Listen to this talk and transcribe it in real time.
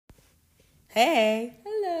Hey.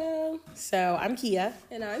 Hello. So I'm Kia.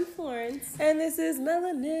 And I'm Florence. And this is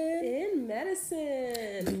Melanin In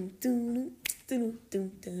Medicine.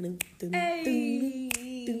 Hey.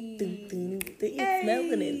 It's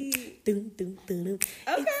Melanin.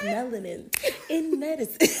 It's Melanin in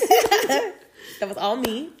Medicine. That was all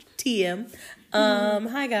me. TM.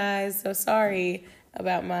 Hi guys. So sorry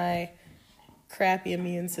about my crappy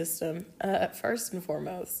immune system. First and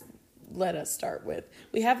foremost, let us start with,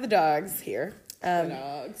 we have the dogs here.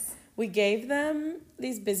 Dogs. We gave them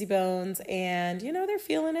these busy bones, and they're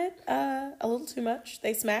feeling it a little too much.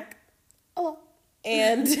 They smack a lot,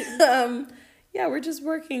 and yeah, we're just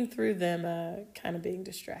working through them, kind of being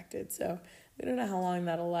distracted. So we don't know how long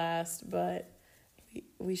that'll last, but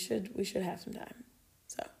we should have some time.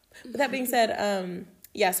 So with that being said,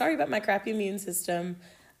 yeah, sorry about my crappy immune system.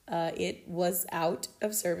 It was out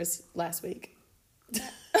of service last week.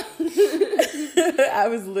 I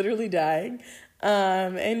was literally dying.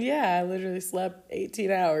 And yeah, I literally slept 18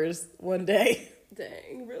 hours one day.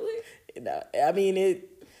 Dang, really? No, I mean, it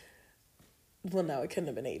couldn't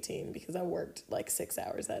have been 18 because I worked like 6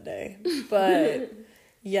 hours that day. But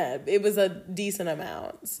yeah, it was a decent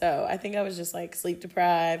amount. So I think I was just like sleep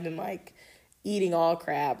deprived and like eating all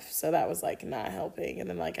crap. So that was like not helping. And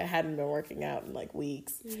then like I hadn't been working out in like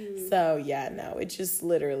weeks. Mm-hmm. So yeah, no, it just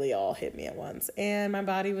literally all hit me at once. And my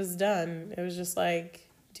body was done. It was just like,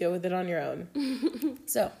 deal with it on your own.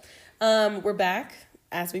 So we're back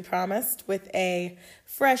as we promised with a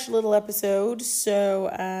fresh little episode.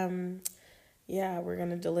 So yeah, we're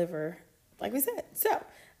going to deliver like we said. So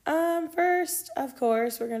first, of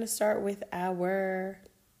course, we're going to start with our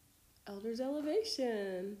Elders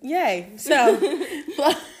Elevation. Yay. So,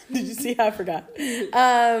 did you see how I forgot?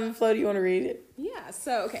 Flo, do you want to read it? Yeah,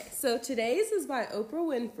 so today's is by Oprah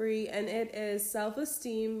Winfrey, and it is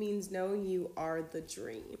self-esteem means knowing you are the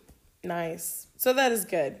dream. Nice. So that is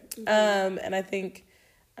good. Mm-hmm. And I think,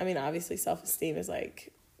 obviously self-esteem is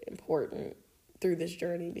like important through this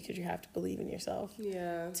journey because you have to believe in yourself.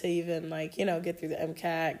 Yeah. To even get through the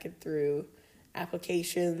MCAT, get through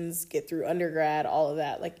applications, get through undergrad, all of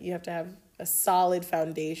that. Like you have to have a solid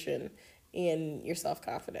foundation in your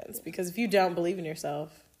self-confidence because if you don't believe in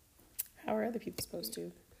yourself, how are other people supposed to?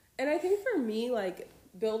 And I think for me, like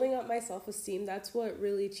building up my self-esteem, that's what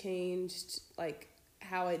really changed like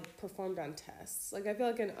how I performed on tests. Like I feel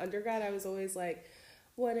like in undergrad I was always like,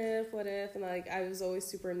 what if, and like I was always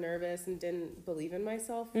super nervous and didn't believe in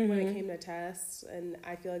myself when it came to tests. And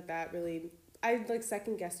I feel like that really, I like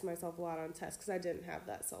second guessed myself a lot on tests because I didn't have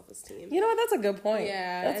that self-esteem. You know what? That's a good point.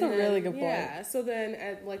 Yeah. That's really good point. Yeah. So then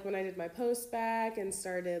when I did my post-bac and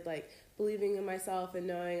started like believing in myself and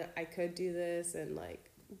knowing I could do this and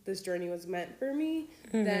like this journey was meant for me,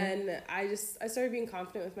 then I started being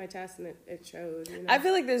confident with my tests and it showed. I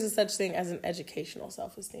feel like there's a such thing as an educational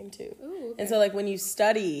self-esteem too. Ooh, okay. And so like when you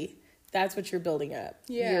study, that's what you're building up.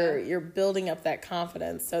 Yeah. You're building up that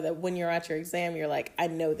confidence so that when you're at your exam, you're like, I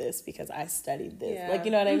know this because I studied this. Yeah. Like,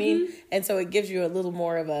 you know what I mean? And so it gives you a little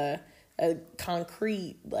more of a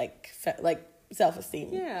concrete, like self-esteem.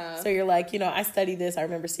 Yeah. So you're like, I studied this. I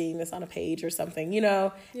remember seeing this on a page or something,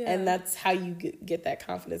 Yeah. and that's how you get that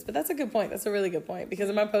confidence. But that's a good point. That's a really good point because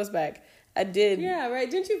in my post-bac, I did. Yeah, right.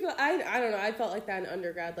 Didn't you feel, I don't know, I felt like that in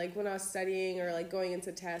undergrad. Like when I was studying or like going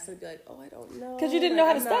into tests, I'd be like, oh, I don't know. Because you didn't know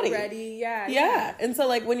how to I'm study. Not ready. Yeah. Yeah. And so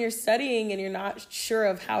like when you're studying and you're not sure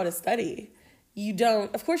of how to study,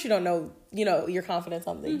 of course you don't know, your confidence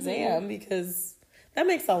on the exam because that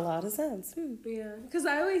makes a lot of sense. Yeah. Because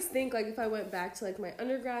I always think like if I went back to like my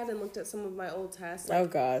undergrad and looked at some of my old tests. Like, oh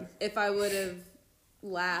God. If I would have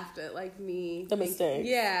laughed at like me the mistakes,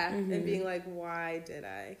 and being like, why did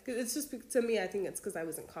I? Because it's just, to me, I think it's because I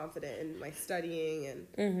wasn't confident in my studying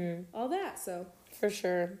and all that. So for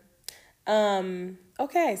sure.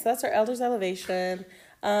 Okay, so that's our Elders Elevation.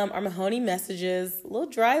 Our Mahoney messages, a little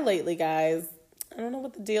dry lately, guys. I don't know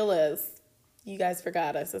what the deal is. You guys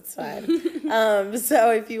forgot us. It's fine. So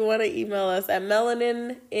if you want to email us at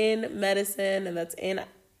Melanin in Medicine, and that's in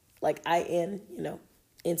like IN,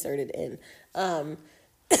 inserted in. Oh,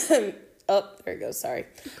 there it goes. Sorry.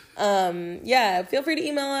 Yeah, feel free to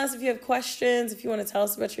email us if you have questions, if you want to tell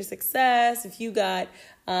us about your success, if you got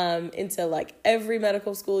into like every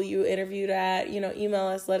medical school you interviewed at, email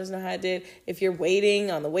us, let us know how it did. If you're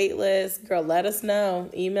waiting on the wait list, girl, let us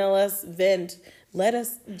know. Email us, vent. Let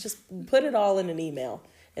us just put it all in an email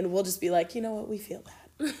and we'll just be like, you know what, we feel bad.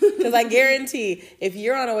 Because I guarantee if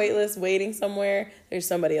you're on a wait list waiting somewhere, there's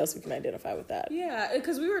somebody else who can identify with that. Yeah,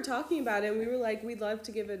 because we were talking about it and we were like, we'd love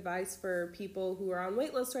to give advice for people who are on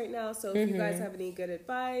wait lists right now. So if you guys have any good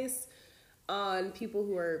advice, on people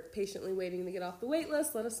who are patiently waiting to get off the wait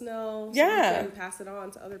list. Let us know. Yeah. So we can pass it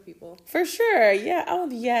on to other people. For sure. Yeah. Oh,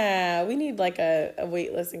 yeah. We need like a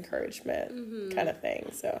waitlist encouragement kind of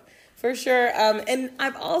thing. So for sure. And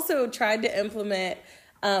I've also tried to implement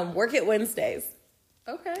Work It Wednesdays.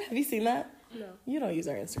 Okay. Have you seen that? No. You don't use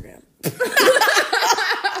our Instagram.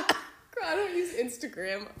 I don't use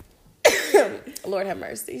Instagram. Lord have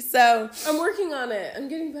mercy. So I'm working on it. I'm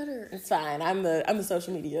getting better. it's fine. I'm the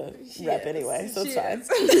social media rep anyway, so it's fine.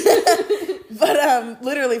 Is. But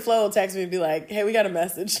literally Flo will text me and be like, "Hey, we got a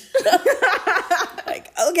message."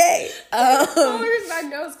 Like, okay. The only reason I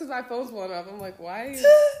know is because my phone's blowing up. I'm like, why?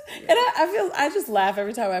 And I just laugh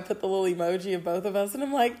every time I put the little emoji of both of us, and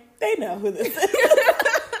I'm like, they know who this is.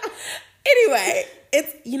 Anyway,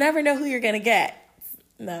 you never know who you're gonna get.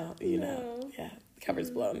 No, you know, yeah, the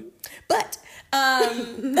cover's blown. But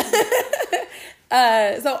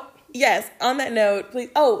so yes, on that note, please.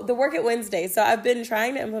 Oh, the Work It Wednesdays. So I've been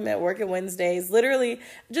trying to implement Work It Wednesdays. Literally,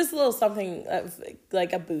 just a little something of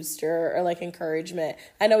like a booster or like encouragement.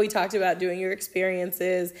 I know we talked about doing your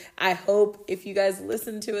experiences. I hope if you guys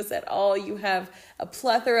listen to us at all, you have a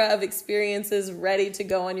plethora of experiences ready to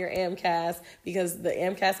go on your AMCAS, because the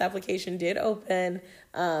AMCAS application did open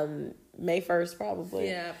May 1st, probably.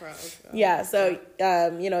 Yeah, probably. Yeah, so,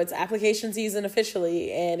 it's application season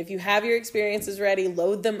officially, and if you have your experiences ready,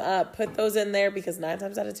 load them up, put those in there, because 9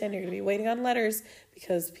 times out of 10, you're going to be waiting on letters,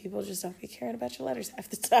 because people just don't be caring about your letters half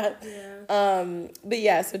the time. Yeah. But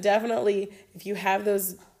yeah, so definitely, if you have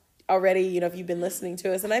those already, if you've been listening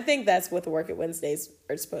to us, and I think that's what the Work It Wednesdays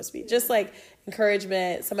are supposed to be, just like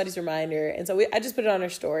encouragement, somebody's reminder, and so I just put it on our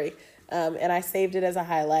story, and I saved it as a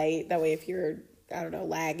highlight, that way if you're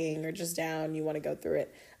lagging or just down, you want to go through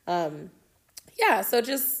it. So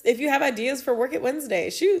just, if you have ideas for Work It Wednesday,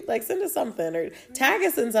 shoot, like send us something or tag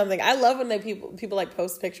us in something. I love when people like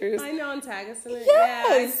post pictures. I know, and tag us in it. Yes.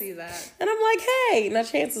 Yeah, I see that. And I'm like, hey, now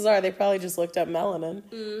chances are they probably just looked up melanin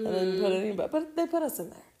and then put anybody, but they put us in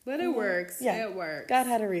there. But it works. Yeah. It works. God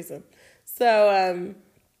had a reason. So,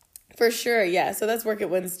 for sure. Yeah. So that's Work It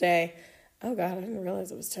Wednesday. Oh God, I didn't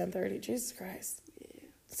realize it was 10:30. Jesus Christ.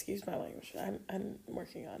 Excuse my language. I'm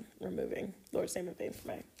working on removing Lord's name in vain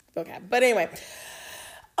from my vocab. But anyway,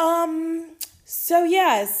 so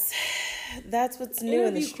yes, that's what's new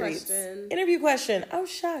in the streets. Interview question. Oh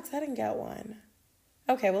shucks, I didn't get one.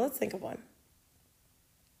 Okay, well let's think of one.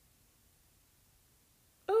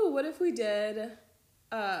 Oh, what if we did?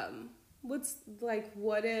 What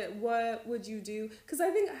would you do? Because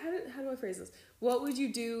I think, how do I phrase this? What would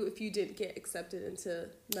you do if you didn't get accepted into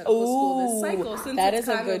medical school this cycle? Since that it's is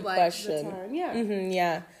a kind good of like question. the time. Yeah.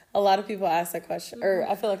 Yeah. A lot of people ask that question, or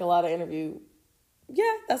I feel like a lot of interview.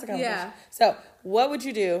 Yeah, that's a common question. So, what would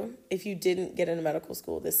you do if you didn't get into medical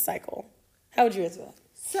school this cycle? How would you answer that?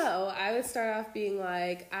 So, I would start off being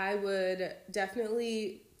like, I would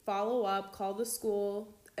definitely follow up, call the schools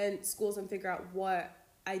and figure out what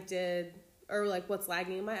I did or like what's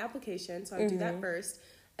lagging in my application. So I would do that first.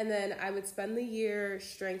 And then I would spend the year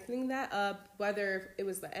strengthening that up, whether it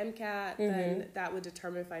was the MCAT, then that would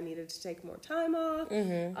determine if I needed to take more time off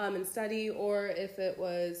and study, or if it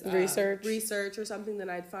was research or something, then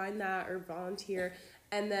I'd find that or volunteer.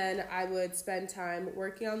 And then I would spend time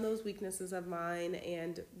working on those weaknesses of mine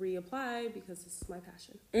and reapply, because this is my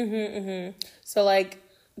passion. So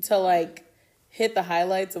to hit the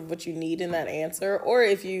highlights of what you need in that answer, or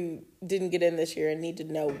if you didn't get in this year and need to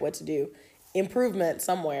know what to do, improvement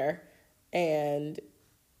somewhere, and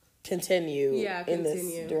continue in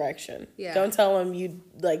this direction. Yeah. Don't tell them you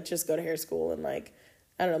just go to hair school and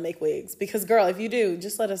make wigs, because girl, if you do,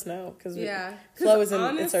 just let us know, because Flo is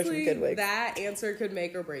in search of good wigs. That answer could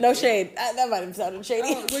make or break. No shade. That might have sounded shady.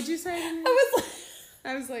 Oh, what'd you say?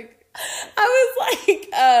 I was like,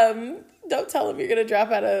 don't tell them you're going to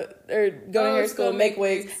drop out or go to hair school and make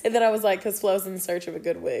wigs. And then I was like, because Flo's in search of a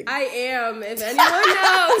good wig. I am. If anyone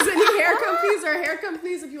knows any hair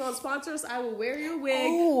companies, if you want to sponsor us, I will wear your wig.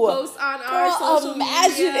 Post on our social media.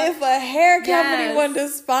 Imagine if a hair company wanted to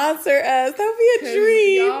sponsor us. That would be a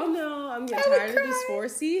dream. Y'all know I'm getting tired of this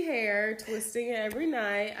 4C hair, twisting it every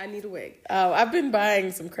night. I need a wig. Oh, I've been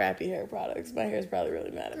buying some crappy hair products. My hair's probably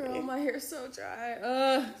really mad at me. Girl, my hair's so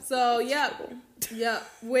dry. Yep,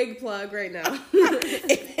 wig plug right now.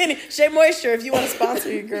 Shea Moisture, if you want to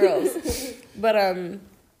sponsor your girls. But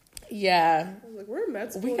yeah. I was like, we're in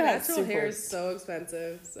med school. Natural hair is so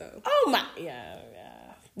expensive. So. Oh my, yeah.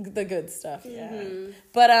 The good stuff, yeah.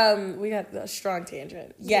 But we got a strong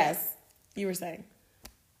tangent. Yes, you were saying.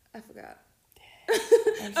 I forgot.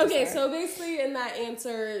 So basically in that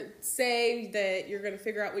answer, say that you're going to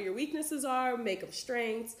figure out what your weaknesses are, make them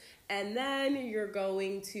strengths, And then you're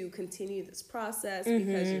going to continue this process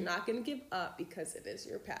because you're not going to give up because it is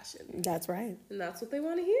your passion. That's right. And that's what they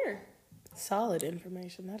want to hear. Solid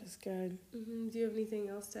information. That is good. Do you have anything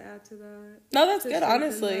else to add to that? No, that's good,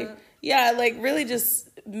 honestly. Yeah, like, really just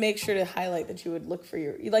make sure to highlight that you would look for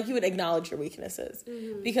you would acknowledge your weaknesses.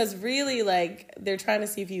 Because really, like, they're trying to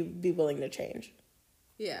see if you'd be willing to change.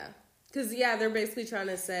 Yeah. Because, they're basically trying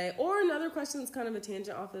to say, or another question that's kind of a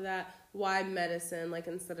tangent off of that, why medicine, like,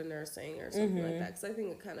 instead of nursing or something like that? Because I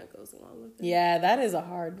think it kind of goes along with it. Yeah, that is a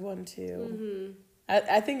hard one, too.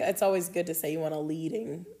 I think it's always good to say you want a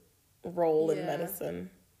leading role in medicine.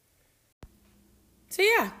 So,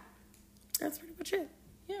 yeah, that's pretty much it.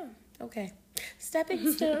 Yeah. Okay.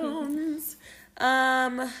 Stepping stones.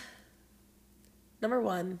 Number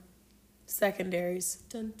 1, secondaries.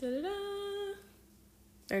 Dun, da, da, da.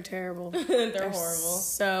 They're terrible. They're horrible.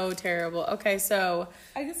 So terrible. Okay, so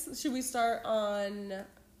I guess, should we start on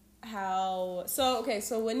how... So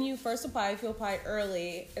when you first apply, if you apply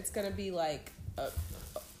early, it's going to be like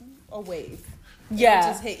a wave. Yeah.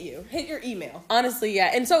 It'll just hit your email. Honestly,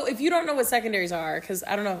 yeah. And so if you don't know what secondaries are, because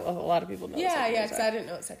I don't know if a lot of people know what secondaries because I didn't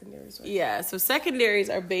know what secondaries were. Yeah, so secondaries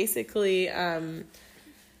are basically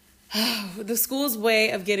the school's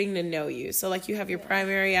way of getting to know you. So, like, you have your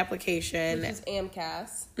primary application. Which is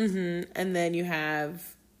AMCAS. And then you have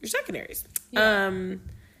your secondaries. Yeah.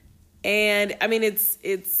 And, I mean, it's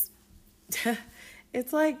it's,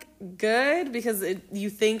 like, good because you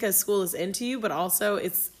think a school is into you, but also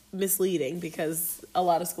it's misleading because a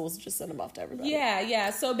lot of schools just send them off to everybody.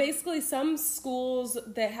 Yeah. So, basically, some schools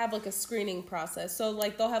that have, like, a screening process. So,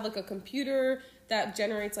 like, they'll have, like, a computer that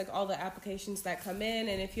generates, like, all the applications that come in.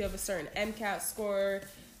 And if you have a certain MCAT score,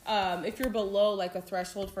 if you're below, like, a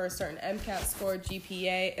threshold for a certain MCAT score,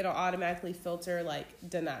 GPA, it'll automatically filter, like,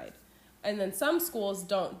 denied. And then some schools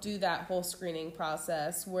don't do that whole screening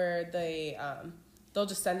process where they'll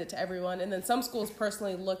just send it to everyone. And then some schools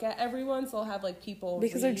personally look at everyone, so they'll have, like, people...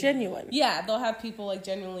 Because they're genuine. Yeah, they'll have people, like,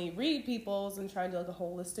 genuinely read people's and try and do, like, a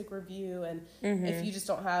holistic review. And if you just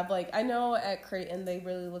don't have, like... I know at Creighton, they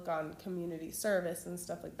really look on community service and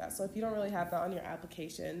stuff like that. So if you don't really have that on your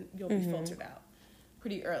application, you'll be filtered out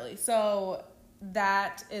pretty early. So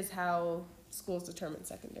that is how schools determine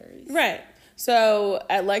secondaries. Right. So,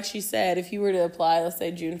 like she said, if you were to apply, let's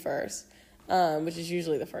say June 1st, which is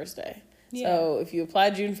usually the first day. Yeah. So if you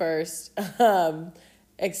apply June 1st,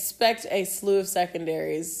 expect a slew of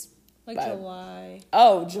secondaries. Like July.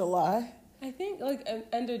 Oh, July? I think like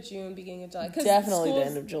end of June, beginning of July. Definitely the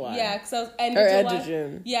end of July. Yeah, because I was end of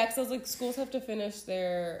June. Yeah, because I was like, schools have to finish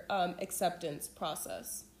their acceptance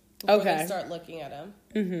process before they start looking at them.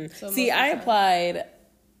 So see, I applied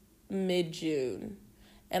mid-June,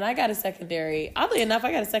 and I got a secondary. Oddly enough,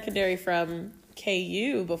 I got a secondary from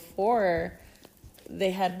KU before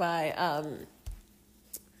they had my,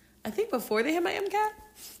 I think before they had my MCAT.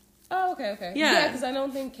 Oh, okay. Yeah, because I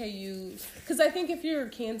don't think KU, because I think if you're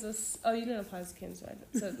Kansas, you didn't apply to Kansas, right?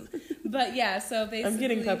 So, but yeah, so basically. I'm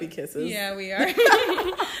getting puppy kisses. Yeah, we are.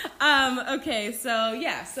 Okay, so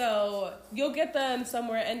you'll get them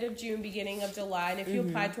somewhere end of June, beginning of July, and if you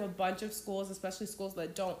apply to a bunch of schools, especially schools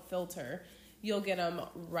that don't filter, you'll get them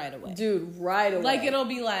right away. Dude, right away. Like, it'll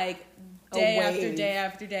be like day after day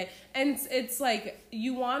after day. And it's like,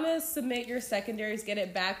 you want to submit your secondaries, get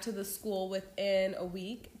it back to the school within a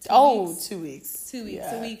week. 2 weeks. 2 weeks. 2 weeks.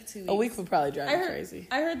 Yeah. A week, 2 weeks. A week would probably drive me crazy.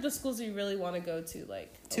 I heard the schools you really want to go to,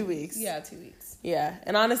 like... 2 weeks. Yeah, 2 weeks. Yeah.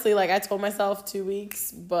 And honestly, like, I told myself 2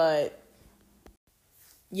 weeks, but...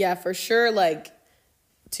 Yeah, for sure, like...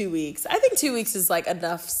 2 weeks. I think 2 weeks is, like,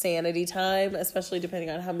 enough sanity time, especially depending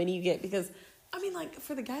on how many you get, because... I mean, like,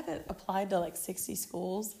 for the guy that applied to, like, 60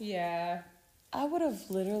 schools... Yeah. I would have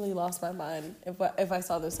literally lost my mind if I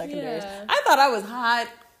saw those secondaries. Yeah. I thought I was hot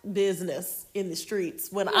business in the streets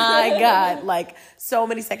when I got, like, so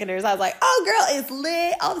many secondaries. I was like, oh, girl, it's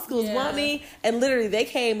lit. All the schools want me. And literally, they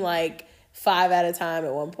came, like... 5 at a time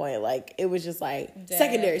at one point. Like, it was just like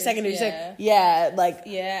secondary.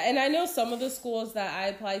 Yeah, and I know some of the schools that I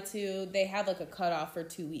applied to, they have like a cutoff for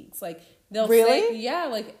 2 weeks. Like, they'll really? Say,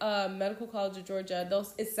 like Medical College of Georgia,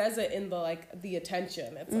 it says it in the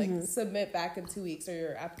attention. It's like, submit back in 2 weeks or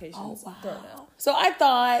your application's thrown out. So I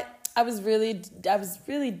thought I was really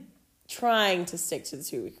trying to stick to the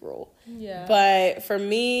 2 week rule. Yeah. But for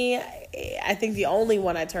me, I think the only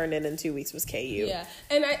one I turned in 2 weeks was KU. Yeah.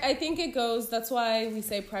 And I think it goes, that's why we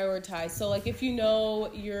say prioritize. So, like, if you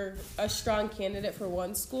know you're a strong candidate for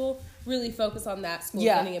one school, really focus on that school,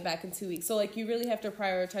 getting it back in 2 weeks. So, like, you really have to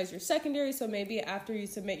prioritize your secondary. So maybe after you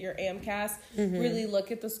submit your AMCAS, really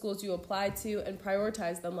look at the schools you applied to and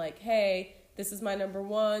prioritize them. Like, hey, this is my number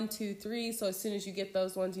 1, 2, 3. So as soon as you get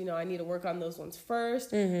those ones, you know, I need to work on those ones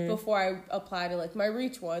first before I apply to like my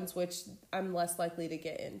reach ones, which I'm less likely to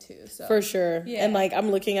get into. So for sure. Yeah. And like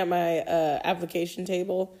I'm looking at my application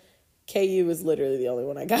table. KU was literally the only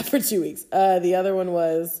one I got for 2 weeks. The other one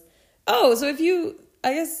was so if you,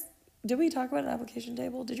 I guess, did we talk about an application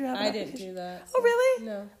table? Did you have an application? I didn't do that. So. Oh, really?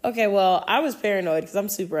 No. Okay, well, I was paranoid because I'm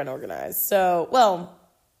super unorganized. So, well,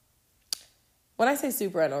 when I say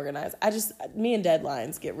super unorganized, me and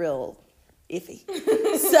deadlines get real iffy.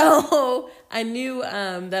 So I knew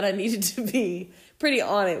that I needed to be pretty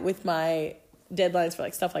on it with my deadlines for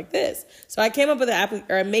like stuff like this. So I came up with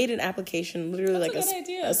I made an application, literally That's like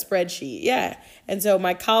a spreadsheet. Yeah. And so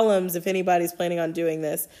my columns, if anybody's planning on doing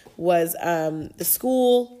this, was the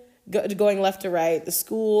school, going left to right, the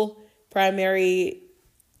school, primary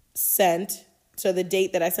sent, so the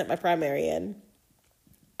date that I sent my primary in,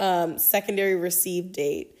 secondary received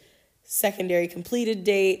date, secondary completed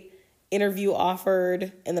date, interview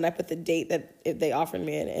offered, and then I put the date that they offered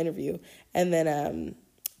me an interview, and then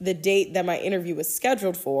the date that my interview was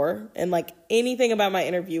scheduled for, and like anything about my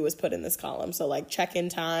interview was put in this column. So like check-in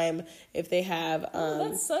time, if they have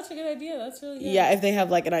that's such a good idea. That's really good. Yeah, if they have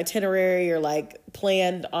like an itinerary or like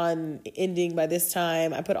planned on ending by this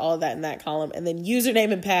time, I put all of that in that column, and then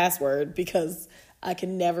username and password, because I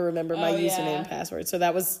can never remember my username and password. So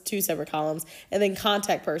that was 2 separate columns. And then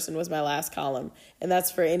contact person was my last column. And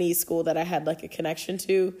that's for any school that I had like a connection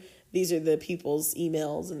to. These are the people's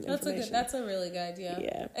emails and information. That's a really good idea.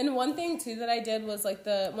 Yeah. And one thing too that I did was like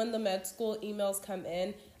when the med school emails come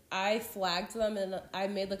in, I flagged them and I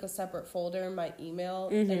made like a separate folder in my email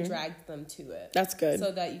and dragged them to it. That's good.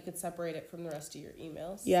 So that you could separate it from the rest of your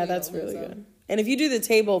emails. Yeah, that's really good. And if you do the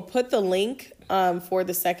table, put the link for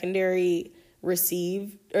the secondary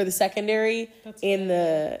receive or the secondary in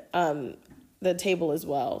the table as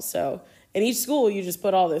well. So in each school, you just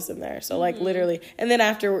put all this in there. So like literally, and then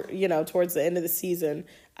after, you know, towards the end of the season,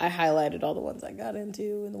 I highlighted all the ones I got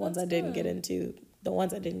into and the ones I didn't get into. The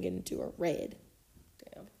ones I didn't get into are red.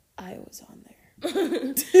 Damn. I was on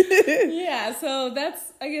there. Yeah, so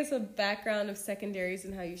that's, I guess, a background of secondaries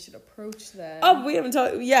and how you should approach them. Oh, we haven't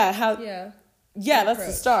talked. Yeah, how? Yeah, that's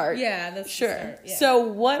the start. Yeah, that's sure. The start. Yeah. So,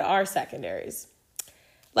 what are secondaries?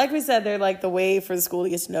 Like we said, they're like the way for the school to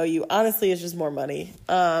get to know you. Honestly, it's just more money.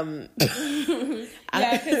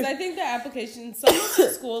 Yeah, because I think the application, some of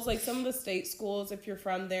the schools, like some of the state schools, if you're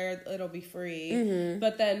from there, it'll be free.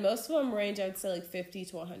 But then most of them range, I would say, like 50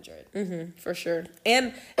 to 100. For sure.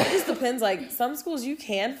 And it just depends. Like some schools you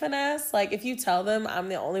can finesse. Like if you tell them I'm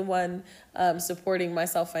the only one supporting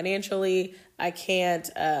myself financially, I can't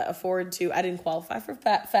afford to. I didn't qualify for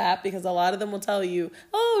FAP because a lot of them will tell you,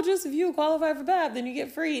 oh, just if you qualify for FAP, then you get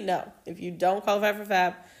free. No, if you don't qualify for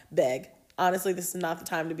FAP, beg. Honestly, this is not the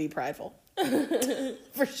time to be prideful.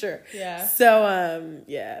 For sure. Yeah. So,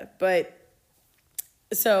 but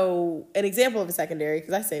so an example of a secondary,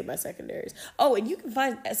 because I saved my secondaries. Oh, and you can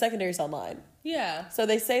find secondaries online. Yeah. So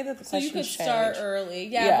they say that the questions you could start early.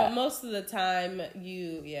 Yeah, but most of the time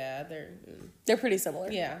they're pretty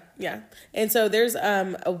similar. Yeah. Yeah. And so there's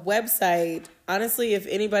a website. Honestly, if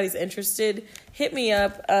anybody's interested, hit me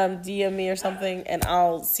up, DM me or something, and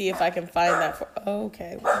I'll see if I can find that for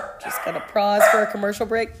okay. Just gotta pause for a commercial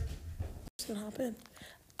break. Just gonna hop in.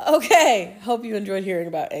 Okay. Hope you enjoyed hearing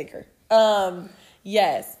about Anchor.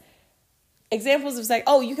 Yes. Examples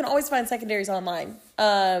of you can always find secondaries online.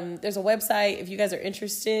 There's a website. If you guys are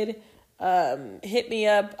interested, hit me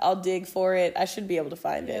up. I'll dig for it. I should be able to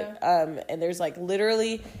find it. And there's like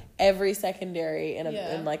literally every secondary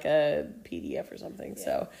in like a PDF or something.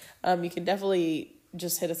 Yeah. So you can definitely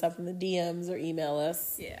just hit us up in the DMs or email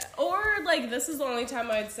us. Yeah. Or like this is the only time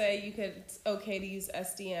I'd say it's okay to use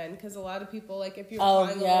SDN, because a lot of people, like if you're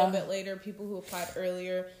applying a little bit later, people who applied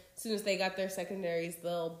earlier, as soon as they got their secondaries,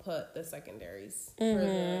 they'll put the secondaries for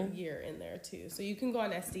the year in there too. So you can go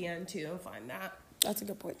on SDN too and find that. That's a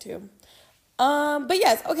good point too. But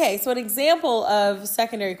yes, okay. So an example of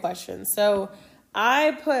secondary questions. So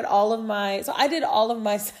I did all of my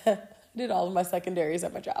secondaries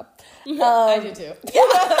at my job. I did too.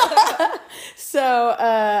 So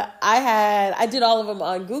I did all of them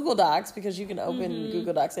on Google Docs because you can open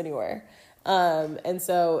Google Docs anywhere. And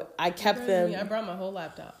so I kept them. I brought my whole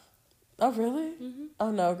laptop. Oh, really? Mm-hmm.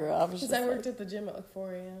 Oh, no, girl. Because I worked at the gym at like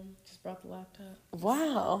 4 a.m. Just brought the laptop.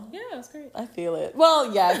 Wow. Yeah, it was great. I feel it.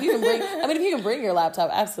 Well, yeah, if you can bring your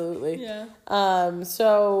laptop, absolutely. Yeah.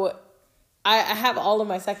 So I have all of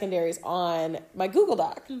my secondaries on my Google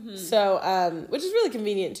Doc. So, which is really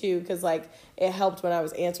convenient too, because like it helped when I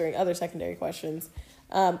was answering other secondary questions.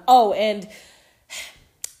 And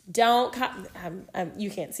don't you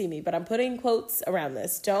can't see me, but I'm putting quotes around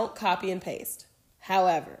this. Don't copy and paste.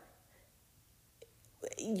 However,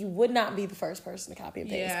 you would not be the first person to copy and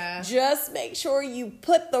paste. Yeah. Just make sure you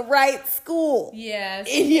put the right school. Yes.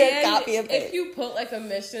 In your copy and paste. If you put like a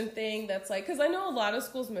mission thing that's like, because I know a lot of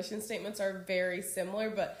schools' mission statements are very similar,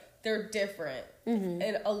 but they're different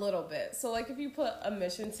in a little bit. So like if you put a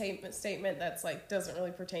mission statement that's like doesn't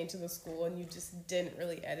really pertain to the school and you just didn't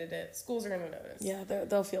really edit it, schools are going to notice. Yeah,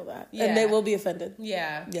 they'll feel that. Yeah. And they will be offended.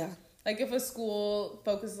 Yeah. Yeah. Like if a school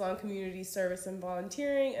focuses on community service and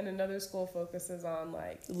volunteering and another school focuses on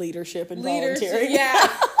like leadership and volunteering. Yeah.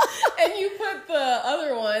 And you put the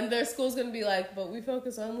other one, their school's going to be like, but we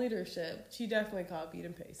focus on leadership. She definitely copied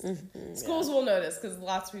and pasted. Schools will notice because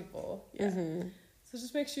lots of people. Yeah. So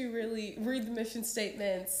just make sure you really read the mission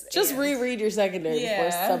statements. Just reread your secondary before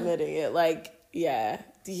Yeah. submitting it. Like, yeah.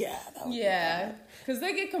 Yeah. That would be bad. Because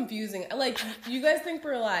they get confusing. Like, you guys think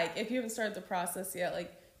we're like, if you haven't started the process yet,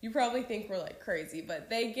 like, you probably think we're like crazy, but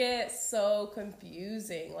they get so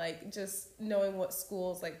confusing. Like, just knowing what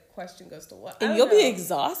schools, like, question goes to what. And you'll be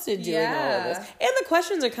exhausted doing all of this. Yeah. And the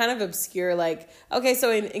questions are kind of obscure. Like, okay, so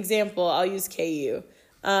in example, I'll use KU.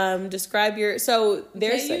 Describe your, so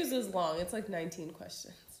there's KU's is long. It's like 19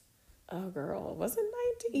 questions. Oh, girl, was it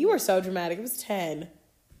 19? You were so dramatic. It was 10.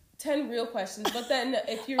 10 real questions, but then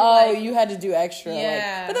if you're You had to do extra.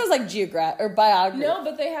 Yeah. But that was like geography or biography. No,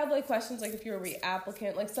 but they have like questions like if you're a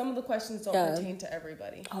reapplicant, like some of the questions don't pertain to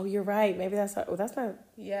everybody. Oh, you're right. Maybe that's not, that's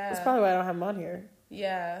Yeah. probably why I don't have them on here.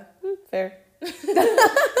 Yeah. Fair. So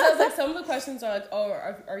it's like some of the questions are like, oh,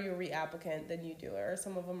 are you a reapplicant? Then you do it. Or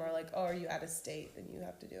some of them are like, oh, are you out of state? Then you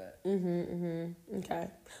have to do it. Okay.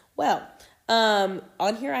 Well,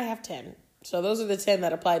 on here I have 10. So those are the 10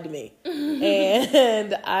 that applied to me.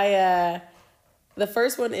 And the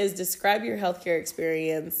first one is describe your healthcare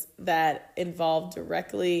experience that involved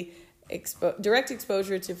direct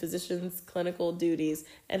exposure to physicians' clinical duties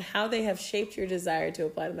and how they have shaped your desire to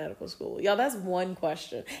apply to medical school. Y'all, that's one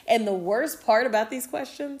question. And the worst part about these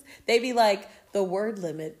questions, they be like, the word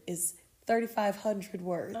limit is 3,500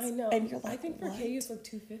 words. I know. And you're like, I think for KU it's like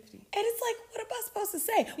 250. And it's like, what am I supposed to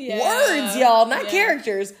say? Yeah. Words, y'all, not Yeah.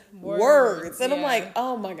 characters. Words. And I'm yeah. like,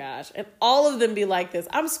 oh my gosh. And all of them be like this.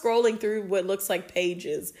 I'm scrolling through what looks like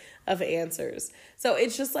pages of answers. So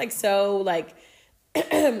it's just like so like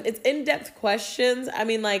it's in-depth questions. I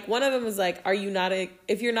mean, like one of them is like,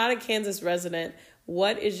 if you're not a Kansas resident,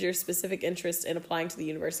 what is your specific interest in applying to the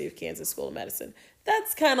University of Kansas School of Medicine?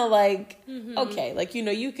 That's kind of like, okay, like, you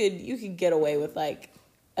know, you could get away with like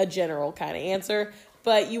a general kind of answer,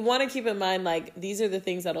 but you want to keep in mind, like, these are the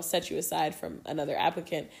things that'll set you aside from another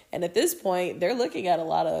applicant. And at this point, they're looking at a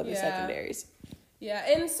lot of other secondaries. Yeah.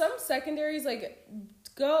 And some secondaries, like,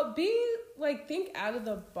 think out of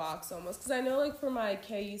the box almost. Because I know, like, for my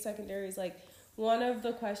KU secondaries, like, one of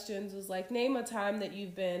the questions was like, name a time that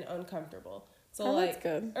you've been uncomfortable. So That's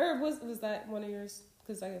good. Or was that one of yours?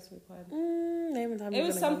 Because I guess we applied. Name a time. It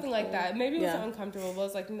was something like that. Maybe it was Yeah. uncomfortable, but it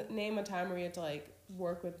was like name a time where you had to like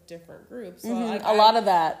work with different groups. So a lot of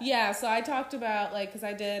that. Yeah, so I talked about like because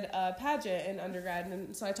I did a pageant in undergrad,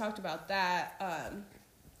 and so I talked about that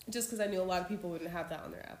just because I knew a lot of people wouldn't have that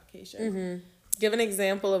on their application. Give an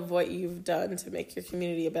example of what you've done to make your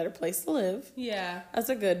community a better place to live. Yeah, That's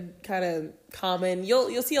a good kind of common.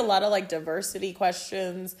 You'll see a lot of like diversity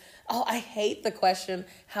questions. Oh, I hate the question,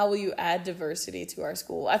 how will you add diversity to our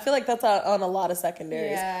school? I feel like that's on a lot of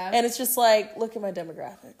secondaries. Yeah. And it's just like, look at my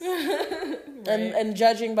demographics. right. and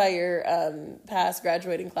judging by your past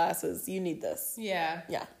graduating classes, you need this. Yeah,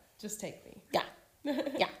 Yeah. just take me. Yeah.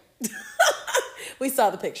 Yeah. We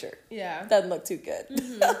saw the picture. Yeah, Doesn't look too good.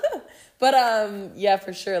 But yeah,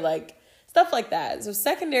 for sure, like stuff like that. So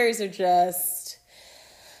secondaries are just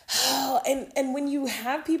and when you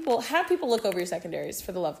have people look over your secondaries,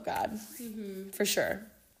 for the love of God. For sure.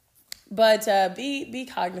 But be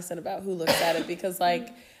cognizant about who looks at it, because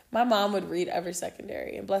like my mom would read every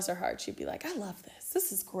secondary and bless her heart, she'd be like, I love this.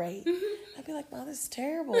 This is great. I'd be like, Mom, this is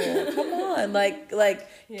terrible. Come on. Like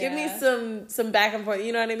give me some back and forth.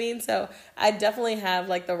 You know what I mean? So I definitely have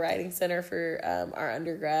like the writing center for our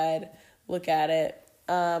undergrad look at it.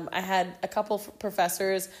 I had a couple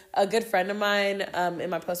professors, a good friend of mine in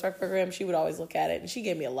my postdoc program, she would always look at it and she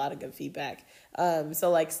gave me a lot of good feedback. So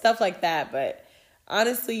like stuff like that. But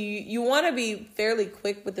honestly, you want to be fairly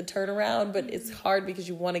quick with the turnaround, but it's hard because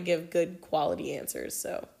you want to give good quality answers.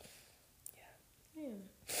 So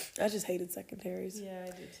I just hated secondaries. Yeah,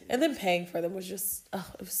 I did too. And then paying for them was just, it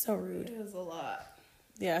was so rude. It was a lot.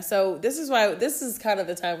 Yeah, so this is kind of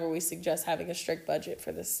the time where we suggest having a strict budget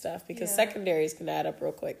for this stuff because secondaries can add up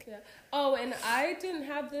real quick. Yeah. Oh, and I didn't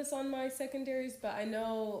have this on my secondaries, but I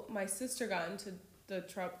know my sister got into the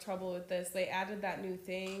trouble with this. They added that new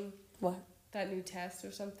thing. What? That new test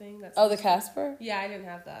or something. The Casper? Yeah, I didn't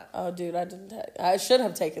have that. Oh, dude, I didn't. I should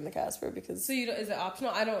have taken the Casper because. So is it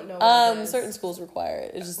optional? I don't know. What it is. Certain schools require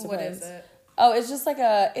it. It just depends. What is it? Oh, it's just like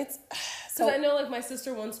it's. Because I know, like, my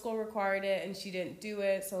sister, one school required it, and she didn't do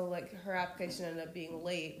it, so, like, her application ended up being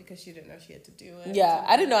late because she didn't know she had to do it. Yeah,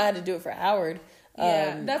 I didn't know I had to do it for Howard.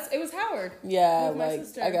 Yeah, it was Howard. Yeah, with my like,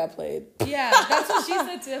 sister. I got played. Yeah, that's what she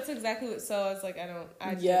said, too. That's exactly what, so I was like,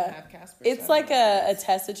 I didn't have Casper. It's like a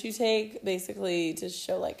test that you take, basically, to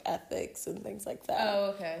show, like, ethics and things like that.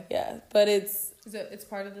 Oh, okay. Yeah, but it's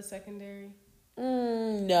part of the secondary?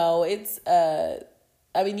 No, it's,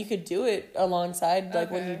 I mean, you could do it alongside,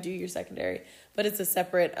 like, when you do your secondary, but it's a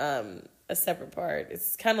separate part.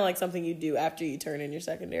 It's kind of like something you do after you turn in your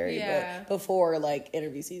secondary, but before, like,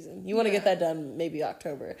 interview season. You want to get that done maybe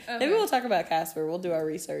October. Okay. Maybe we'll talk about Casper. We'll do our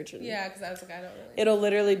research. Because I was like, I don't really. It'll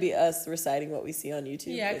literally be us reciting what we see on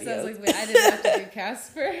YouTube. Yeah, because I was like, wait, I didn't have to do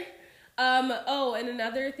Casper. And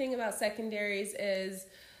another thing about secondaries is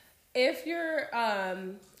if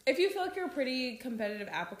you feel like you're a pretty competitive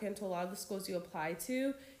applicant to a lot of the schools you apply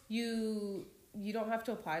to, you don't have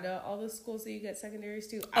to apply to all the schools that you get secondaries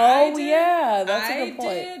to. That's a good point.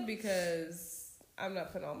 I did because I'm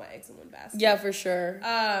not putting all my eggs in one basket. Yeah, for sure.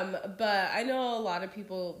 But I know a lot of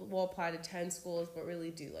people will apply to 10 schools, but really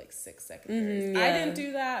do like 6 secondaries. I didn't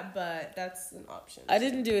do that, but that's an option. I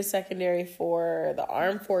didn't do a secondary for the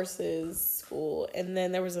Armed Forces school, and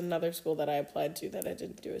then there was another school that I applied to that I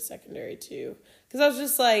didn't do a secondary to. Because I was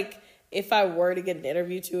just like, if I were to get an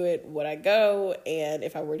interview to it, would I go? And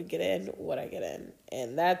if I were to get in, would I get in?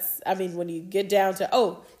 And that's, I mean, when you get down to,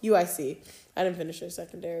 UIC. I didn't finish their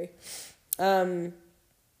secondary. And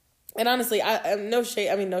honestly, no shade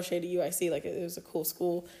to UIC. Like, it was a cool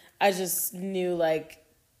school. I just knew, like,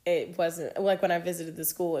 it wasn't, like, when I visited the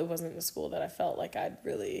school, it wasn't the school that I felt like I'd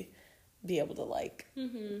really be able to, like,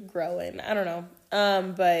 grow in. I don't know.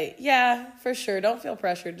 But yeah, for sure. Don't feel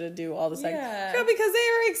pressured to do all the because they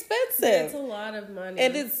are expensive. It's a lot of money.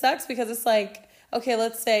 And it sucks because it's like, okay,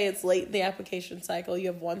 let's say it's late in the application cycle. You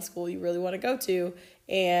have one school you really want to go to,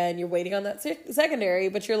 and you're waiting on that secondary,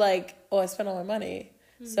 but you're like, I spent all my money.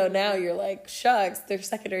 So now you're like, shucks, their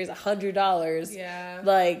secondary is $100. Yeah.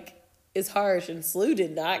 Like, it's harsh. And SLU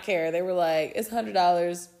did not care. They were like, it's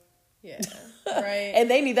 $100. Yeah. Right. And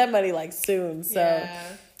they need that money, like, soon. So,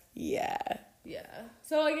 yeah.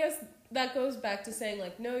 So I guess that goes back to saying,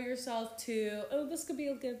 like, know yourself too. Oh, this could be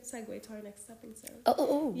a good segue to our next stepping stone.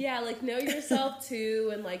 Oh. Yeah, like, know yourself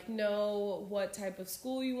too, and, like, know what type of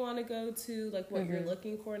school you want to go to, like, what you're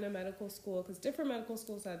looking for in a medical school, because different medical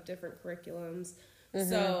schools have different curriculums.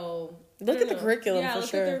 So look at the curriculum for sure.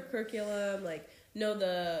 Look at their curriculum. Like, know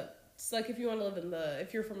it's like if you want to live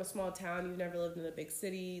if you're from a small town, you've never lived in a big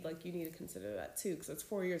city, like, you need to consider that too, because it's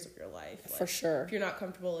 4 years of your life. Like, for sure. If you're not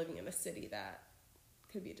comfortable living in a city, that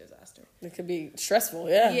could be a disaster. It could be stressful,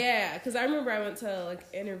 yeah. Yeah, because I remember I went to, like,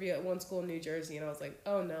 interview at one school in New Jersey, and I was like,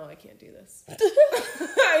 oh no, I can't do this.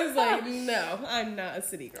 I was like, no, I'm not a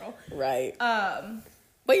city girl. Right.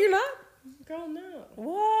 But you're not? Girl, no.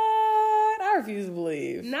 What? I refuse to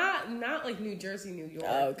believe. Not like New Jersey, New York.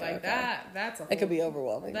 Oh, okay, like that's a whole... It could be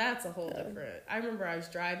overwhelming. That's a whole different... I remember I was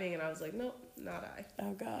driving and I was like, nope, not I.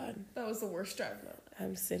 Oh, God. That was the worst drive ever.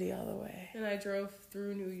 I'm city all the way. And I drove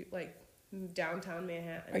through downtown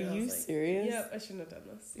Manhattan. Are you serious? Yep, I shouldn't have done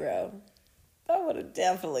this. Bro. I would have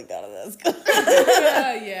definitely gone to that school.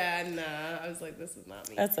 Yeah, nah. I was like, this is not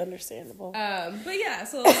me. That's understandable. But yeah,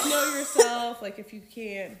 so, like, know yourself. Like, if you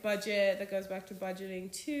can't budget, that goes back to budgeting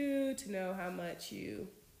too, to know how much you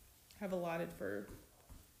have allotted for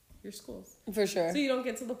your schools. For sure. So you don't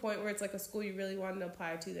get to the point where it's like a school you really wanted to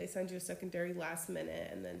apply to. They send you a secondary last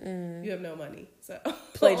minute, and then you have no money. So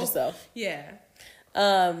played yourself. Yeah.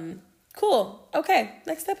 Cool. Okay.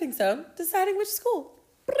 Next stepping stone: deciding which school.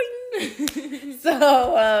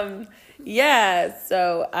 So,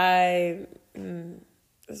 So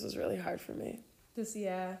this was really hard for me.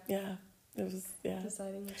 Yeah. It was. Yeah.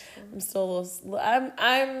 Deciding which school. I'm still a little.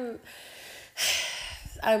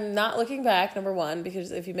 I'm not looking back. Number one,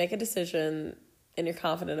 because if you make a decision and you're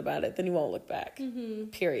confident about it, then you won't look back.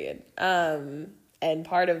 Period. And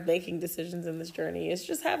part of making decisions in this journey is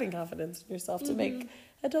just having confidence in yourself to make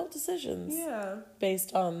adult decisions. Yeah.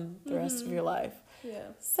 Based on the rest of your life. Yeah.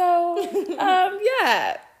 So,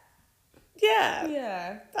 yeah.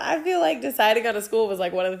 I feel like deciding on a school was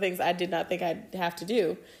like one of the things I did not think I'd have to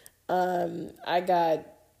do. I got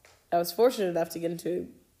I was fortunate enough to get into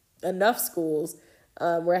enough schools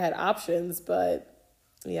where I had options. But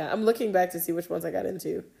yeah, I'm looking back to see which ones I got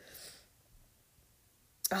into.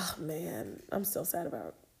 Oh man, I'm still sad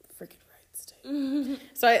about freaking Wright State.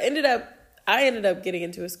 So I ended up getting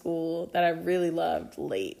into a school that I really loved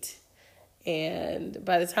late. And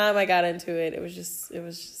by the time I got into it, it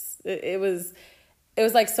was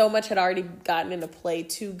like so much had already gotten into play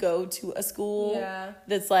to go to a school. Yeah.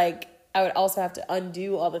 That's like, I would also have to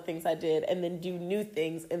undo all the things I did and then do new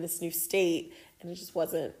things in this new state. And it just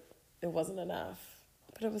wasn't enough.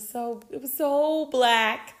 But it was so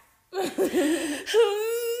black. But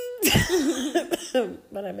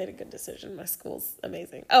I made a good decision. My school's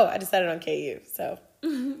amazing. Oh, I decided on KU, so.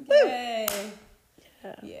 Yay.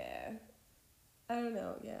 Yeah. I don't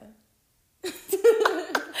know, yeah.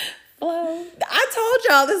 Flo. I told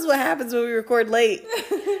y'all this is what happens when we record late.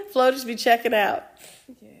 Flo just be checking out.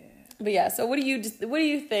 Yeah. But yeah, so what do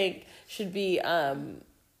you think should be, I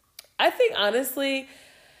think honestly,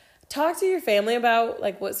 talk to your family about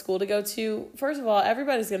like what school to go to. First of all,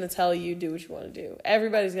 everybody's going to tell you do what you want to do.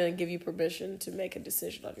 Everybody's going to give you permission to make a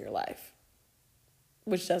decision on your life,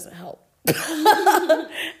 which doesn't help.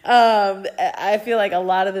 I feel like a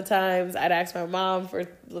lot of the times I'd ask my mom for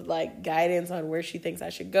like guidance on where she thinks I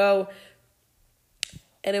should go.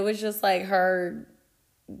 And it was just like her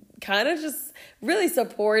kind of just really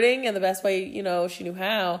supporting in the best way, she knew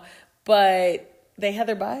how, but they had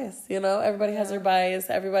their bias, everybody has their bias.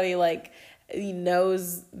 Everybody like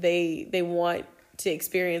knows they want to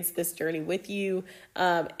experience this journey with you.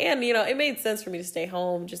 And it made sense for me to stay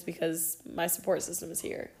home just because my support system is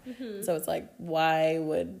here. Mm-hmm. So it's like, why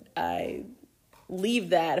would I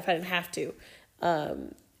leave that if I didn't have to?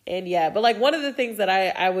 But like one of the things that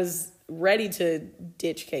I was ready to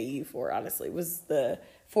ditch KU for, honestly, was the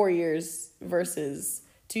 4 years versus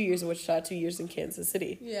 2 years in Wichita, 2 years in Kansas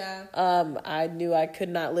City. Yeah. I knew I could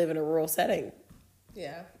not live in a rural setting.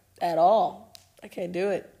 Yeah. At all. I can't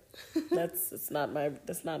do it. That's not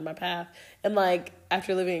my path. And like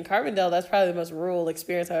after living in Carbondale, that's probably the most rural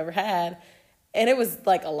experience I've ever had. And it was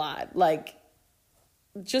like a lot. Like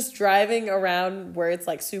just driving around where it's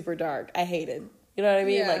like super dark, I hated. You know what I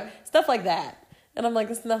mean? Yeah. Like stuff like that. And I'm like,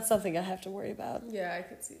 it's not something I have to worry about. Yeah, I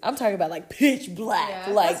could see that. I'm talking about like pitch black.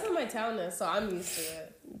 Yeah, like that's what my town is, so I'm used to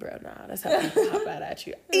it. Bro, nah, that's how people hop out at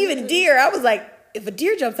you. Even deer, I was like, if a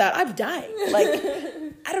deer jumps out, I'm dying. Like,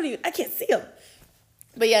 I can't see them.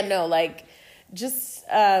 But yeah, no, like, just,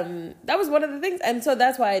 that was one of the things. And so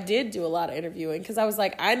that's why I did do a lot of interviewing. Because I was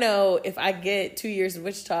like, I know if I get 2 years in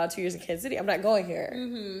Wichita, 2 years in Kansas City, I'm not going here.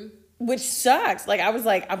 Mm-hmm. Which sucks. Like, I was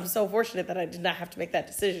like, I'm so fortunate that I did not have to make that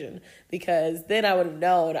decision. Because then I would have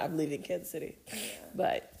known I'm leaving Kansas City. Yeah.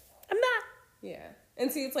 But I'm not. Yeah.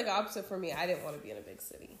 And see, it's like opposite for me. I didn't want to be in a big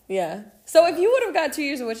city. Yeah. So if you would have got 2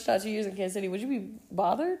 years in Wichita, 2 years in Kansas City, would you be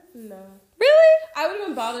bothered? No. Really? I would have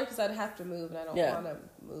been bothered because I'd have to move, and I don't want to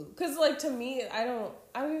move. Because, like, to me, I don't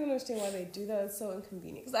even understand why they do that. It's so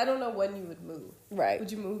inconvenient. Because I don't know when you would move. Right.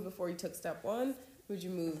 Would you move before you took step one? Would you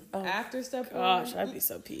move after step one? Gosh, I'd be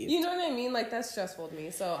so peeved. You know what I mean? Like, that's stressful to me.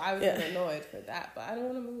 So I would have been annoyed for that. But I don't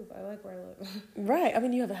want to move. I like where I live. Right. I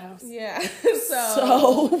mean, you have a house. Yeah.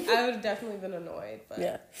 So I would have definitely been annoyed. But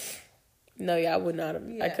yeah. No, I would not have.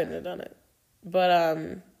 Yeah. I couldn't have done it. But,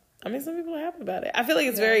 I mean, some people are happy about it. I feel like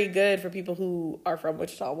it's very good for people who are from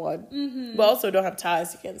Wichita, but also don't have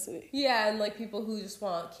ties to Kansas City. Yeah, and, like, people who just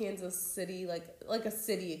want Kansas City, like a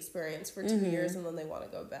city experience for 2 years, and then they want to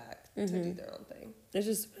go back to do their own thing. It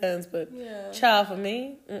just depends, but child, for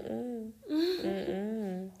me,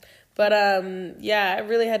 But, I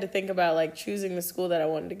really had to think about, like, choosing the school that I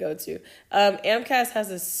wanted to go to. AMCAS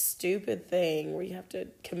has a stupid thing where you have to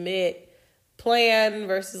plan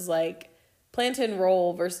versus, like, plan to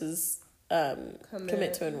enroll versus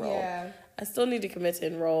commit to enroll. Yeah. I still need to commit to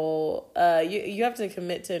enroll. You have to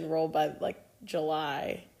commit to enroll by like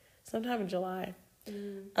July, sometime in July.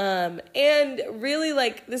 And really,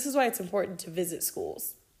 like, this is why it's important to visit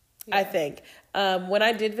schools. Yeah. I think when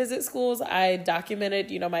I did visit schools, I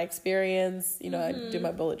documented, my experience. I do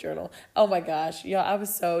my bullet journal. Oh my gosh, I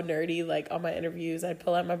was so nerdy. Like on my interviews, I'd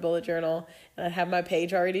pull out my bullet journal and I'd have my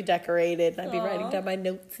page already decorated, and I'd be writing down my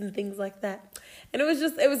notes and things like that. And it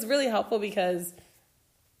was really helpful because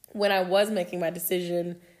when I was making my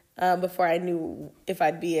decision before I knew if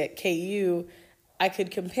I'd be at KU, I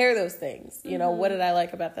could compare those things. What did I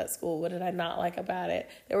like about that school? What did I not like about it?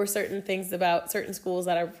 There were certain things about certain schools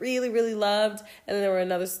that I really, really loved. And then there were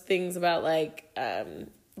other things about like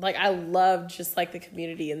I loved just like the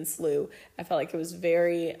community in SLU. I felt like it was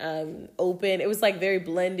very open. It was like very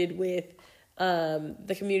blended with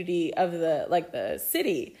the community of the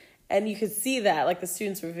city. And you could see that, like, the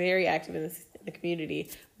students were very active in the community,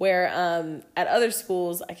 where at other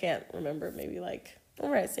schools, I can't remember, maybe like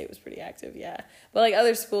Wright State was pretty active, yeah. But like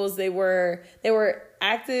other schools, they were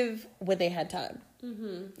active when they had time.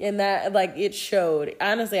 Mm-hmm. And that, like, it showed.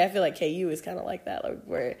 Honestly, I feel like KU is kind of like that, like,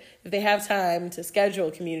 where if they have time to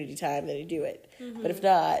schedule community time, then they do it. Mm-hmm. But if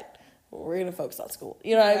not, we're going to focus on school.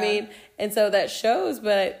 You know what I mean? And so that shows,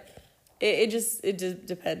 but it just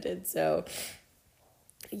depended. So,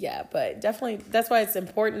 yeah, but definitely that's why it's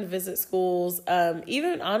important to visit schools,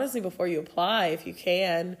 even honestly before you apply if you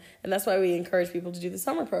can. And that's why we encourage people to do the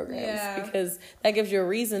summer programs, because that gives you a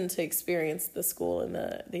reason to experience the school and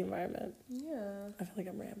the environment. Yeah. I feel like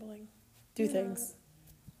I'm rambling. Do things.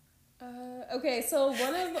 Okay, so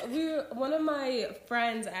one of my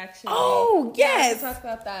friends actually. Oh, yes. Let's talk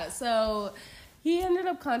about that. So he ended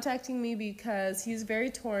up contacting me because he's very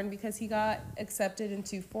torn because he got accepted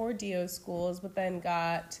into 4 DO schools, but then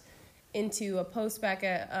got into a post-bac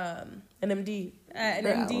at an MD. An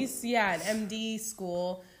MD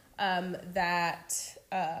school that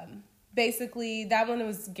basically that one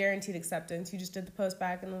was guaranteed acceptance. You just did the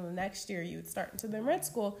post-bac, and then the next year you would start into the med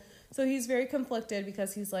school. So he's very conflicted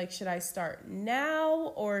because he's like, should I start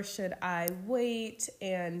now or should I wait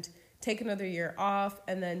and take another year off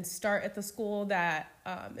and then start at the school that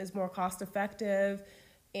is more cost effective,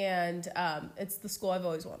 and it's the school I've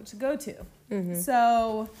always wanted to go to. Mm-hmm.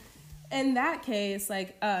 So in that case,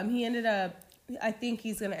 like he ended up, I think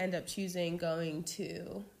he's going to end up choosing going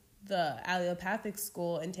to the allopathic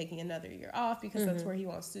school and taking another year off because that's where he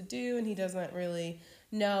wants to do, and he doesn't really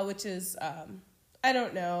know, which is I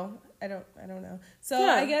don't know. So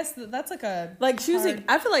I guess that's like choosing. hard.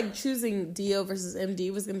 I feel like choosing DO versus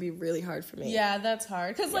MD was gonna be really hard for me. Yeah, that's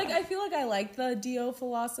hard because like I feel like I like the DO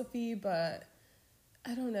philosophy, but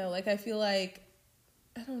I don't know. Like I feel like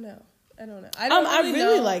I don't know. I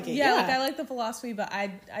really like it. Yeah, like I like the philosophy, but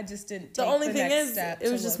I just didn't. The take only the thing next is, step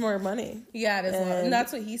it was just more money. Yeah, it is, and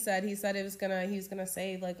that's what he said. He said he was gonna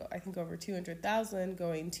save like I think over $200,000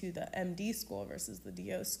 going to the MD school versus the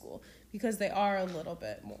DO school because they are a little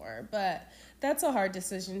bit more. But that's a hard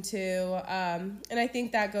decision too, and I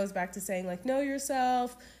think that goes back to saying like know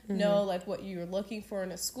yourself, know like what you're looking for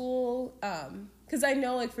in a school. Because I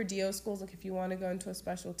know like for DO schools, like if you want to go into a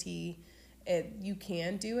specialty, you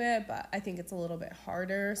can do it, but I think it's a little bit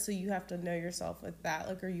harder. So you have to know yourself with that.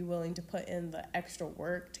 Like, are you willing to put in the extra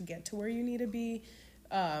work to get to where you need to be,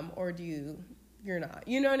 or you're not?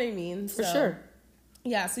 You know what I mean? For sure.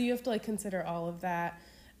 Yeah. So you have to like consider all of that.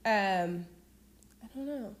 I don't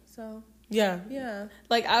know. So yeah.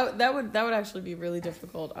 Like that would actually be really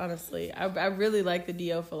difficult. Honestly, I really like the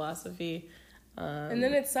DO philosophy. And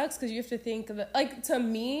then it sucks because you have to think of it. Like, to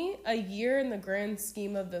me, a year in the grand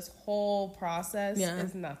scheme of this whole process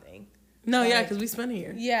is nothing. No, because we spent a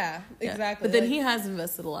year. Yeah, exactly. But then he has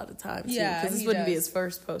invested a lot of time, too. Yeah, because this wouldn't be his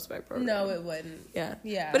first post-bac program. No, it wouldn't.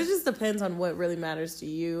 Yeah. But it just depends on what really matters to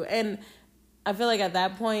you. And I feel like at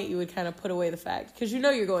that point, you would kind of put away the fact, because you know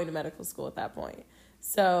you're going to medical school at that point.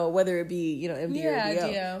 So whether it be, MD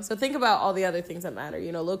or DO. So think about all the other things that matter,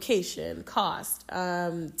 location, cost,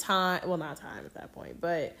 time, well, not time at that point,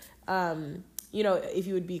 but, if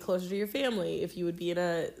you would be closer to your family, if you would be in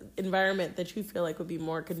a environment that you feel like would be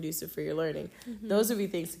more conducive for your learning. Mm-hmm. Those would be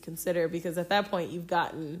things to consider because at that point you've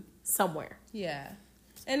gotten somewhere. Yeah.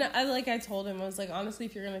 And I told him, I was like, honestly,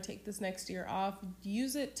 if you're going to take this next year off,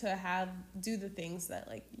 use it to do the things that,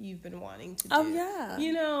 like, you've been wanting to do. Oh, yeah.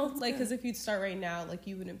 Because if you'd start right now, like,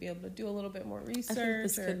 you wouldn't be able to do a little bit more research. I think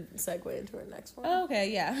this could segue into our next one. Oh,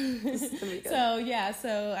 okay, yeah.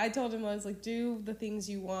 So I told him, I was like, do the things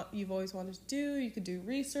you've always wanted to do. You could do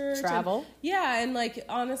research. Travel. And like,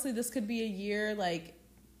 honestly, this could be a year, like,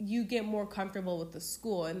 you get more comfortable with the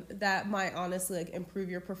school, and that might honestly like improve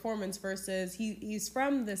your performance versus he's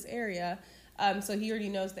from this area, so he already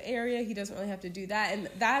knows the area. He doesn't really have to do that, and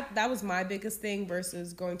that was my biggest thing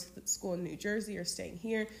versus going to the school in New Jersey or staying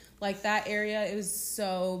here. Like that area, it was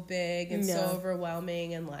so big and so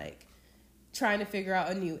overwhelming, and like trying to figure out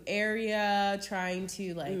a new area, trying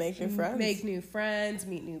to like make new friends,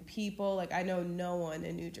 meet new people. Like I know no one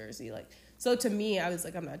in New Jersey. Like so to me, I was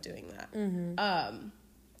like, I'm not doing that. Mm-hmm.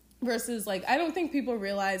 Versus, like, I don't think people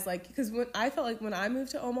realize, like, because I felt like when I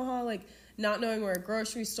moved to Omaha, like, not knowing where a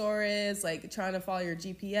grocery store is, like, trying to follow your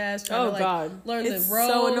GPS, trying to, learn the roads.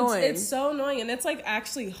 So annoying. It's so annoying, and it's, like,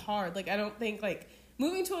 actually hard. Like, I don't think, like,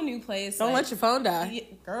 moving to a new place. Don't let your phone die.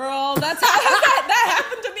 Girl, that's how that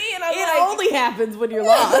happened to me, and it only happens when you're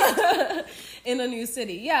lost. In a new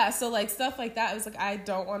city. Yeah, so, like, stuff like that, I was like, I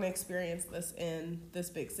don't want to experience this in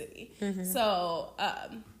this big city. Mm-hmm. So,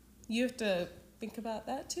 you have to think about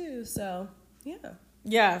that too. So, yeah.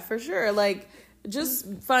 Yeah, for sure. Like,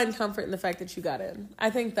 just find comfort in the fact that you got in. I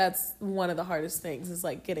think that's one of the hardest things is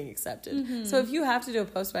like getting accepted. So if you have to do a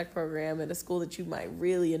post-bac program at a school that you might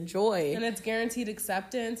really enjoy, and it's guaranteed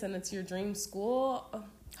acceptance and it's your dream school,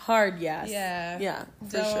 hard, yes. Yeah,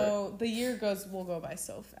 for sure. The year will go by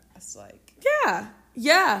so fast. Like,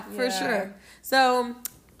 yeah, for sure. So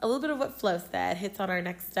a little bit of what Flo said hits on our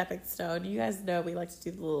next stepping stone. You guys know we like to do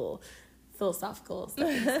the little philosophical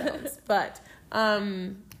stepping stones, but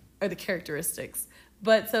or the characteristics.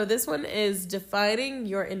 But so this one is defining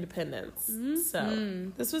your independence.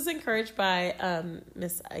 So this was encouraged by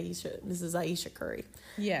Mrs. Aisha Curry.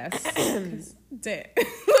 Yes. Damn.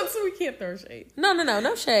 We can't throw shade. No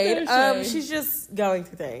shade. No shade. She's just going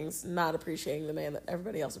through things, not appreciating the man that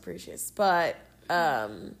everybody else appreciates. But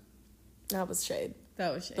that was shade.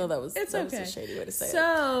 That was shade. So that was okay. a shady way to say it.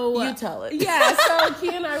 So you tell it. Yeah. So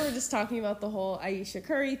Kia and I were just talking about the whole Aisha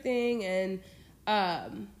Curry thing, and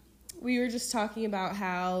we were just talking about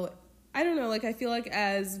how, I don't know, like, I feel like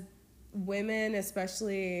as women,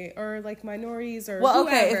 especially, or like minorities or well,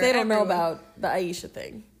 whoever, okay, if they don't know everyone. about the Aisha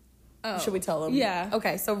thing. Oh. Should we tell them? Yeah.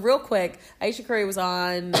 Okay, so real quick, Aisha Curry was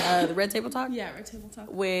on the Red Table Talk. Yeah, Red Table Talk.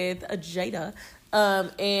 With Jada.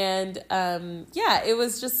 It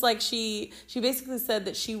was just like she basically said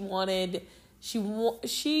that she wanted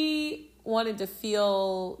to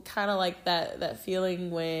feel kind of like that feeling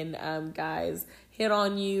when guys hit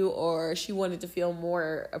on you, or she wanted to feel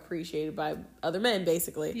more appreciated by other men,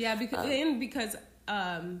 basically. Yeah,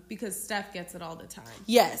 because Steph gets it all the time.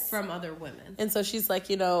 Yes. From other women. And so she's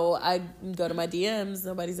like, I go to my DMs,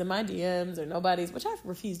 nobody's in my DMs, or nobody's, which I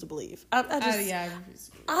refuse to believe. I refuse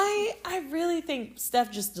to believe. I really think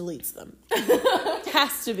Steph just deletes them.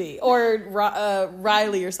 Has to be. Or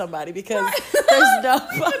Riley or somebody, because there's no...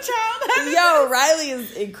 Yo, Riley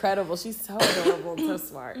is incredible. She's so adorable and so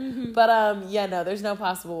smart. Mm-hmm. But, there's no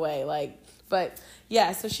possible way.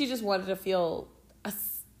 So she just wanted to feel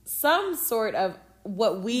some sort of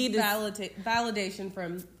what we validation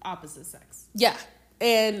from opposite sex. Yeah.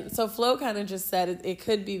 And so Flo kind of just said it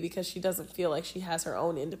could be because she doesn't feel like she has her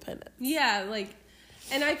own independence. Yeah,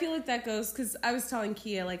 and I feel like that goes, because I was telling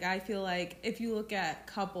Kia, I feel like if you look at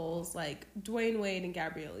couples like Dwayne Wade and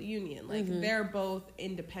Gabrielle Union, they're both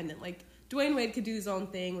independent. Like, Dwayne Wade could do his own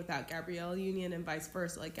thing without Gabrielle Union, and vice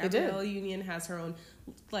versa. Like, Gabrielle Union has her own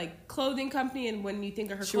clothing company, and when you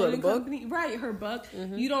think of her clothing company, right, her book,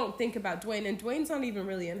 you don't think about Dwayne, and Dwayne's not even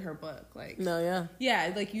really in her book.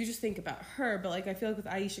 You just think about her. But I feel like with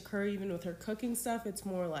Aisha Curry, even with her cooking stuff, it's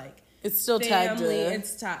more it's still family. You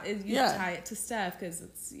tie it to Steph because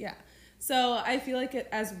it's So I feel like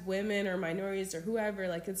as women or minorities or whoever,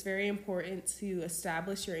 it's very important to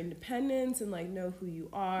establish your independence and know who you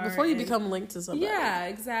are before you become linked to somebody. Yeah,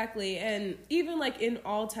 exactly. And even in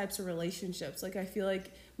all types of relationships, I feel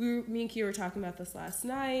like me and Kia were talking about this last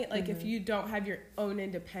night. If you don't have your own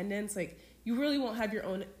independence, you really won't have your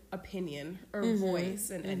own opinion or voice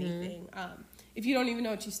in anything. If you don't even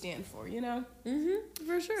know what you stand for,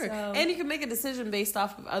 For sure. So, and you can make a decision based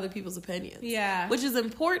off of other people's opinions. Yeah. Which is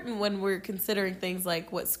important when we're considering things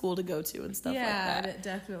like what school to go to and stuff like that. Yeah,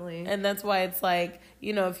 definitely. And that's why it's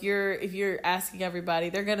if you're asking everybody,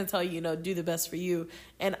 they're going to tell you, do the best for you.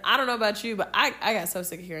 And I don't know about you, but I got so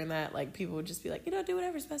sick of hearing that. People would just be like, do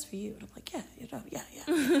whatever's best for you. And I'm like, yeah.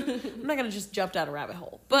 I'm not going to just jump down a rabbit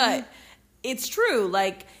hole. But... it's true.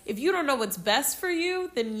 If you don't know what's best for you,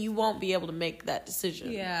 then you won't be able to make that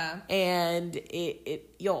decision. Yeah. And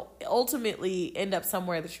you'll ultimately end up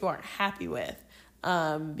somewhere that you aren't happy with,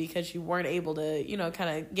 because you weren't able to,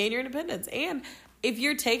 kind of gain your independence. And if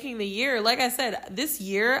you're taking the year, like I said, this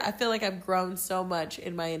year, I feel like I've grown so much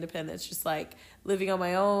in my independence, just living on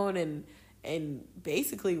my own and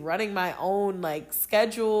basically running my own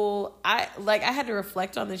schedule. I had to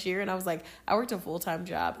reflect on this year, and I was like, I worked a full-time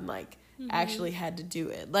job and actually had to do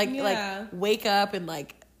it. Wake up and I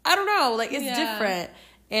don't know, it's different.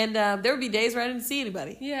 And there would be days where I didn't see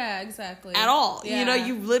anybody. Yeah, exactly. At all. Yeah.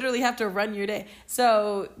 You literally have to run your day.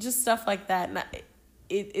 So just stuff like that. And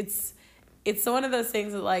it's one of those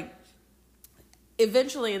things that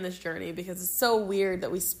eventually in this journey, because it's so weird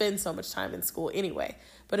that we spend so much time in school anyway,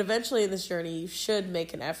 but eventually in this journey, you should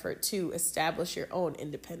make an effort to establish your own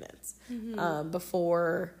independence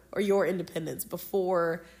before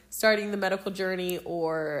starting the medical journey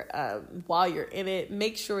or while you're in it.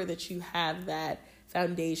 Make sure that you have that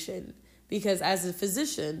foundation, because as a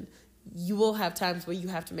physician, you will have times where you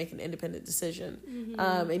have to make an independent decision.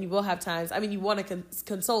 And you will have times, you want to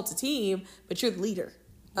consult a team, but you're the leader.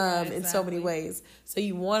 In so many ways. So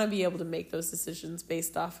you want to be able to make those decisions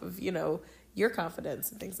based off of, your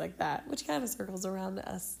confidence and things like that, which kind of circles around to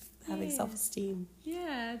us having self-esteem.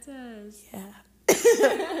 Yeah, it does. Yeah.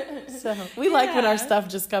 So we like when our stuff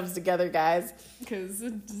just comes together, guys. Because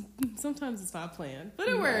sometimes it's not planned, but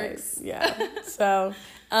it works. Yeah. So,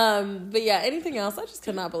 but yeah, anything else? I just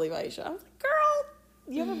could not believe Aisha. I was like, girl,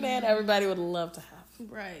 you have a man everybody would love to have.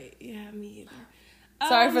 Right. Yeah, me either.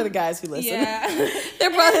 Sorry for the guys who listen. Yeah.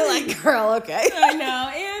 They're probably like, girl, okay. I know.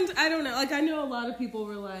 And I don't know. Like, I know a lot of people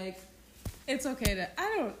were like, it's okay to, I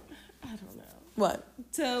don't know. What?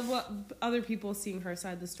 To what other people seeing her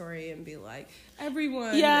side of the story and be like,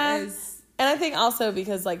 everyone is. And I think also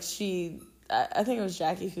because, like, I think it was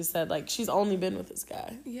Jackie who said, like, she's only been with this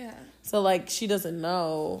guy. Yeah. So, like, she doesn't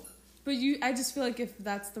know. But I just feel like if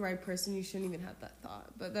that's the right person, you shouldn't even have that thought.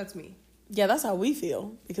 But that's me. Yeah, that's how we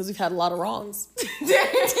feel because we've had a lot of wrongs.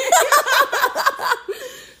 That's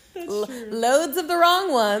true. Loads of the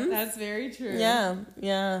wrong ones. That's very true. Yeah.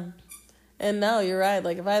 And no, you're right.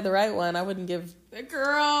 Like, if I had the right one, I wouldn't give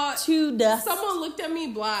Girl, two deaths. someone looked at me,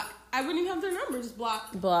 block. I wouldn't even have their number, just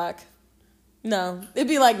block. Block. No. It'd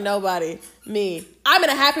be like nobody. Me. I'm in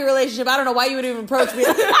a happy relationship. I don't know why you would even approach me.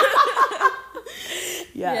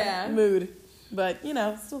 Yeah. Mood. But,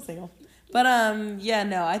 still single. But,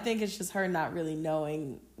 no, I think it's just her not really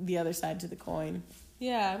knowing the other side to the coin.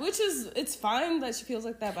 Yeah, it's fine that she feels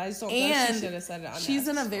like that, but I just don't feel like she should have said it on she's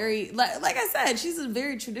in a very, like I said, she's a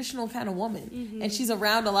very traditional kind of woman. Mm-hmm. And she's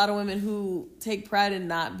around a lot of women who take pride in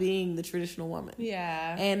not being the traditional woman.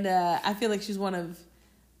 Yeah. And I feel like she's one of,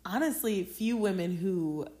 honestly, few women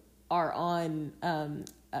who are on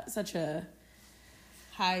such a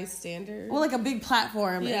high standard. Well, like a big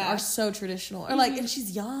platform and are so traditional. Or like, and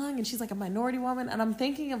she's young and she's like a minority woman. And I'm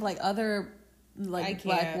thinking of like other like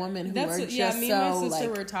black women who are just me so and my sister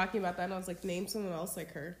like, were talking about that and I was like, name someone else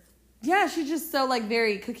like her. Yeah, she's just so like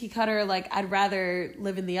very cookie cutter. Like, I'd rather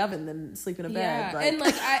live in the oven than sleep in a bed. Yeah, Like. and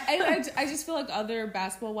like I just feel like other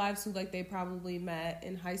basketball wives who like they probably met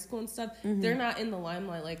in high school and stuff. Mm-hmm. They're not in the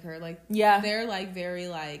limelight like her. Like, they're like very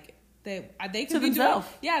like they could be themselves.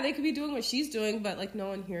 They could be doing what she's doing, but like no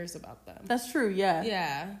one hears about them. That's true. Yeah.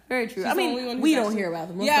 Yeah. Very true. She's I mean, we don't hear about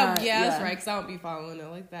them. That's right. Because I don't be following it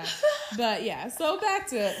like that. But yeah, so back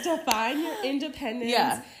to it. Define your independence.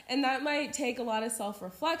 Yeah. And that might take a lot of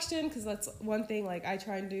self-reflection because that's one thing like I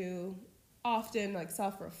try and do often, like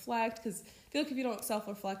self-reflect, because I feel like if you don't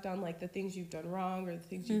self-reflect on like the things you've done wrong or the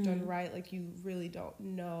things you've done right, like you really don't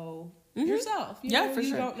know yourself. You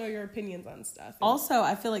don't know your opinions on stuff. Also,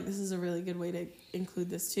 I feel like this is a really good way to include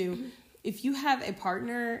this too. If you have a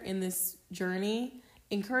partner in this journey,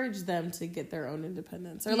 encourage them to get their own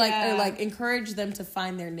independence or like encourage them to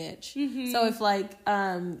find their niche. Mm-hmm. So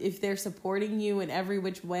if they're supporting you in every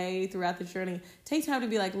which way throughout the journey, take time to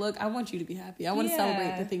be like, look, I want you to be happy. I want to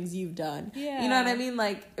celebrate the things you've done. Yeah. You know what I mean?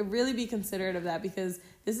 Like, really be considerate of that because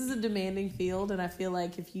this is a demanding field and I feel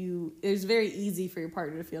like it's very easy for your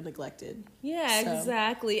partner to feel neglected. Yeah, so.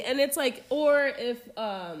 Exactly. And it's like, or if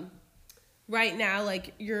right now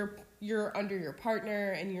like you're under your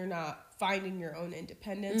partner and you're not finding your own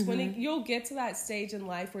independence, when you'll get to that stage in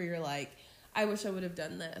life where you're like, I wish I would have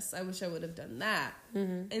done this, I wish I would have done that,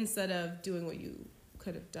 instead of doing what you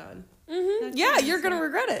could have done. Yeah, you're gonna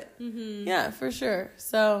regret it. Yeah, for sure.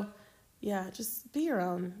 So yeah, just be your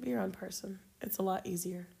own person. It's a lot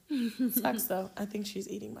easier. Sucks though. I think she's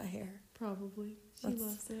eating my hair. Probably. She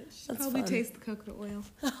loves it. She probably tastes the coconut oil.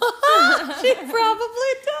 She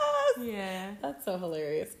probably does. Yeah. That's so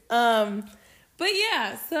hilarious. But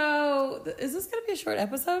yeah, so is this going to be a short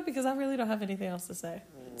episode? Because I really don't have anything else to say.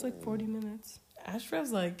 It's like 40 minutes.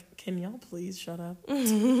 Ashraf's like, can y'all please shut up?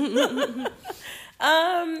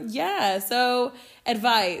 Yeah, so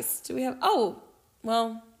advice. Do we have...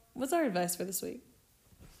 what's our advice for this week?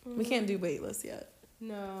 We can't do waitlist yet.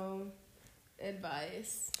 No.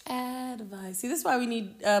 Advice. See, this is why we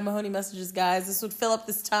need Mahoney messages, guys. This would fill up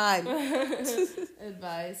this time.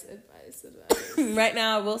 Advice. Right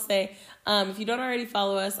now, I will say, if you don't already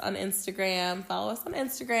follow us on Instagram,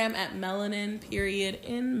 at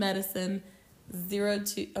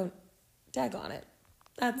melanin_in_medicine02. Oh, daggone it.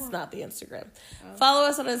 That's not the Instagram. Oh. Follow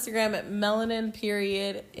us on Instagram at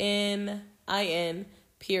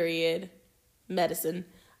melanin_in_medicine.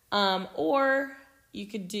 Or you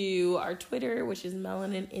could do our Twitter, which is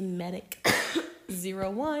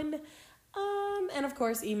melaninmedic01. And of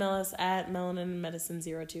course, email us at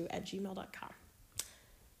melaninmedicine02@gmail.com.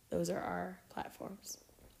 Those are our platforms.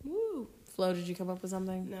 Woo. Flo, did you come up with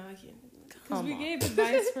something? No, I can't. Because we gave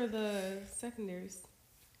advice for the secondaries.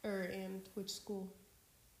 And which school?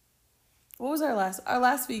 What was our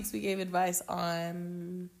last week's? We gave advice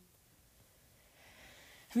on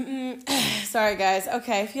Sorry, guys.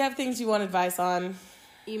 Okay, if you have things you want advice on,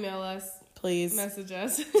 email us, please message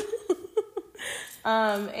us.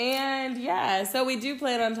 And yeah, so we do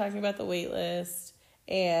plan on talking about the wait list,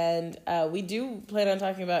 and we do plan on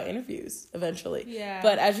talking about interviews eventually. Yeah.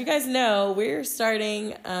 But as you guys know, we're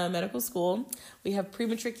starting medical school. We have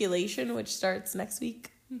pre-matriculation, which starts next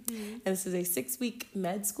week. Mm-hmm. And this is a 6-week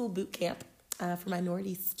med school boot camp for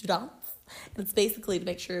minority students. And it's basically to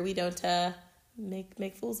make sure we don't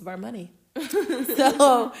make fools of our money.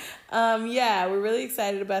 So, yeah, we're really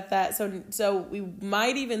excited about that. So we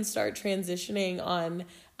might even start transitioning on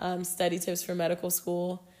study tips for medical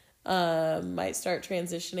school. Might start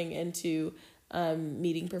transitioning into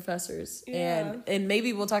meeting professors. Yeah. And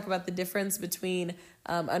maybe we'll talk about the difference between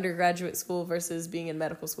undergraduate school versus being in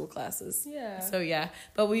medical school classes. Yeah. So, yeah.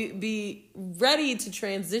 But we be ready to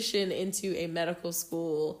transition into a medical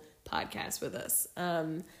school podcast with us.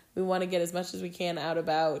 We want to get as much as we can out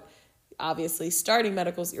about obviously starting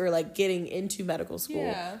medical or like getting into medical school.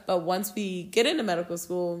 Yeah. But once we get into medical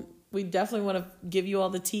school, we definitely want to give you all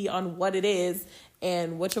the tea on what it is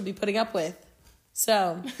and what you'll be putting up with.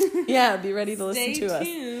 So, yeah, be ready to listen to us.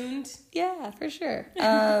 Stay tuned. Yeah, for sure.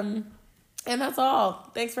 And that's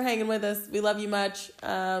all. Thanks for hanging with us. We love you much.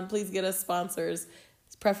 Please get us sponsors,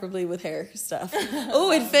 preferably with hair stuff.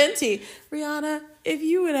 Oh, and Fenty. Rihanna, if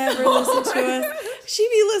you would ever listen to us, she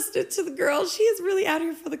be listening to the girl. She is really out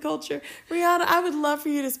here for the culture. Rihanna, I would love for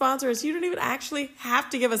you to sponsor us. You don't even actually have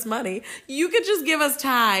to give us money. You could just give us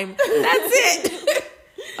time. That's it.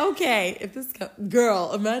 Okay, if this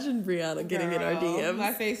girl, imagine Rihanna getting in our DMs.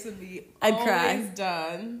 My face would be I'd cry.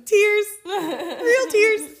 done. Tears. Real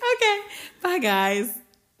tears. Okay. Bye, guys.